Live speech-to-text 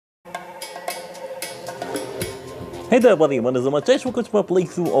Hey there buddy, my name is Matesh. Welcome to my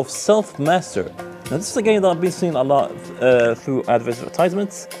playthrough of Self-Master. Now this is a game that I've been seeing a lot through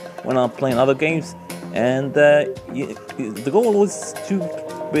advertisements when I'm playing other games, and the goal was to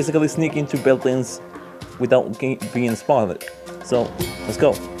basically sneak into buildings without being spotted. So, let's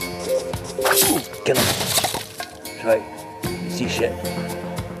go. Get him. Try. See shit.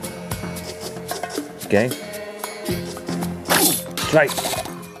 Okay. Try.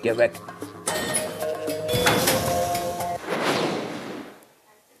 Get back.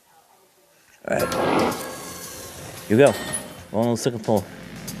 Alright. Here we go. On the second floor.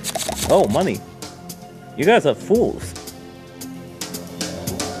 Oh, money. You guys are fools.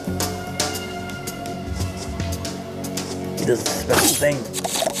 He does a special thing.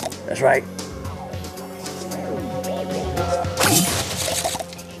 That's right.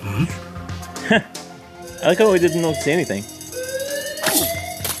 I like how I didn't notice anything.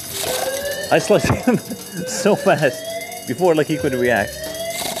 I sliced him so fast before like he could react.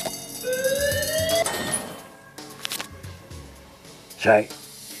 Try.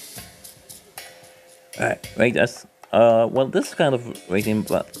 Alright, wait, that's well this is kind of rating,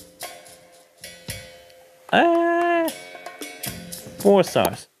 but 4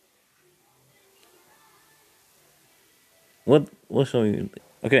 stars. What shall we...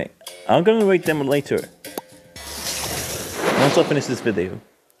 Okay, I'm gonna rate them later. Once I finish this video.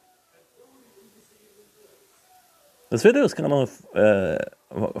 This video is kind of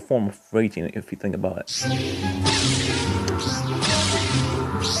a form of rating if you think about it.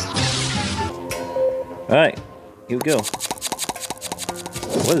 Alright, here we go.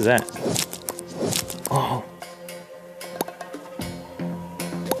 What is that? Oh.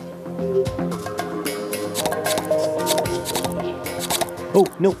 Oh,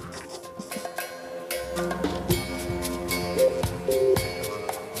 no.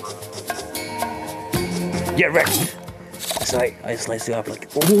 Get wrecked. Sorry, I sliced it up like...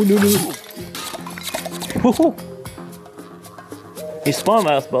 Oh, no, no. Woohoo. He spawned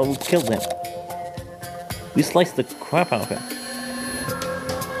us, but we killed him. We sliced the crap out of him.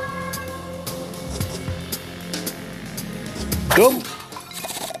 Dumb?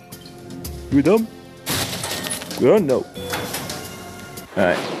 You dumb? Oh no.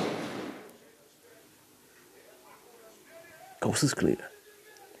 Alright. Coast is clear.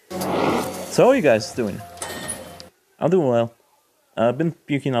 So how are you guys doing? I'm doing well. I've been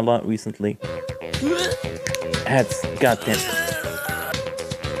puking a lot recently. Ads, goddamn.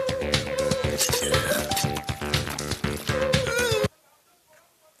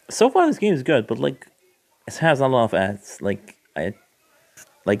 So far this game is good, but like it has a lot of ads. Like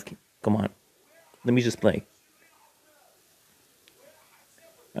come on. Let me just play.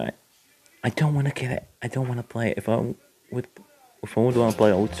 Alright. I don't wanna get it. I don't wanna play it. If I would wanna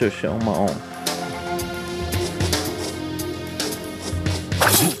play, I would search it on my own.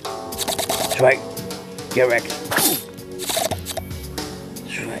 That's right. Get wrecked.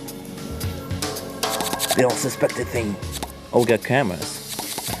 That's right. They don't suspect a thing. Oh, we got cameras.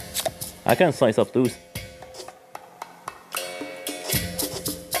 I can slice up those.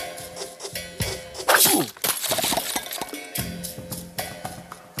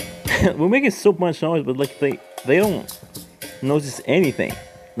 We're making so much noise, but like they don't notice anything.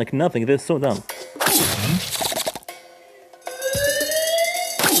 Like nothing. They're so dumb.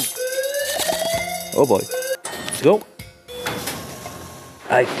 Oh boy. Let's go.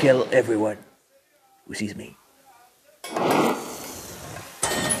 I kill everyone who sees me.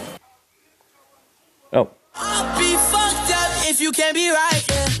 Oh. I'll be fucked up if you can't be right.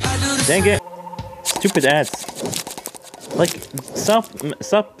 Yeah, dang it. Stupid ads. Like,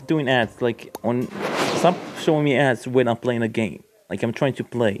 stop doing ads. Like, stop showing me ads when I'm playing a game. Like, I'm trying to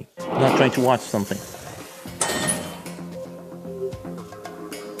play. I'm not trying to watch something.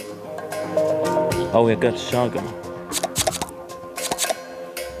 Oh, I got shotgun.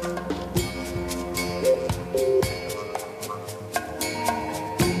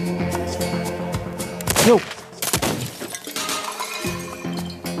 No.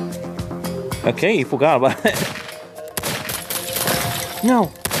 Okay, you forgot about it.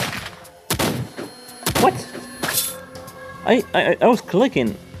 No. What? I was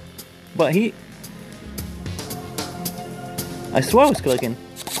clicking, but I swear I was clicking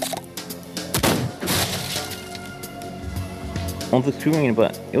on the screen,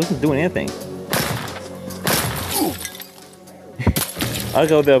 but it wasn't doing anything. I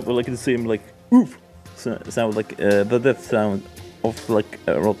go there for like to see him like oof. Sound like the death sound of like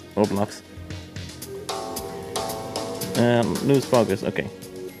Roblox. Lose progress. Okay.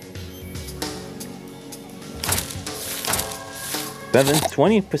 Better than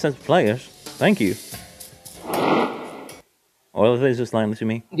 20% players. Thank you. Or is it just lying to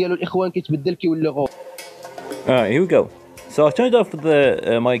me? ديالو الاخوان كيتبدل كيولي غو. Alright, here we go. So I turned off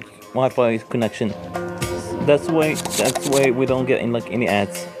the my Wi-Fi connection. That's why we don't get in like any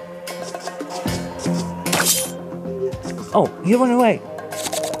ads. Oh, you run away!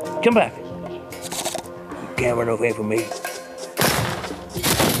 Come back! You can't run away from me.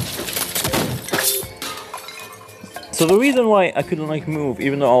 So the reason why I couldn't like move,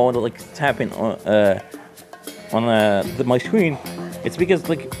 even though I wanted to like tap in on my screen, it's because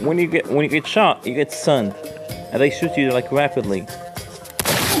like when you get shot, you get stunned, and they shoot you like rapidly.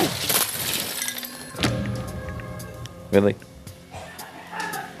 Really?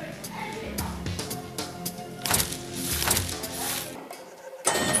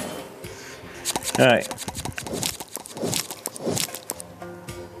 All right.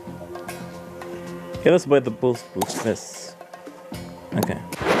 Okay, let's buy the boost this. Okay.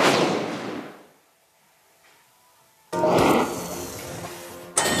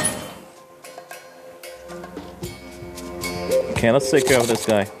 Okay, let's take care of this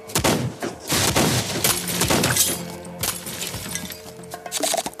guy.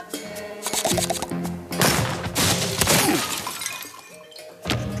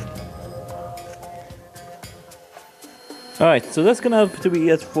 Alright, so that's gonna have to be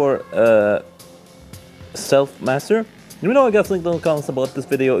it for Stealth Master. Let me know guys in the comments about this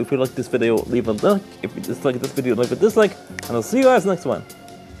video. If you like this video, leave a like. If you dislike this video, leave a dislike. And I'll see you guys next one.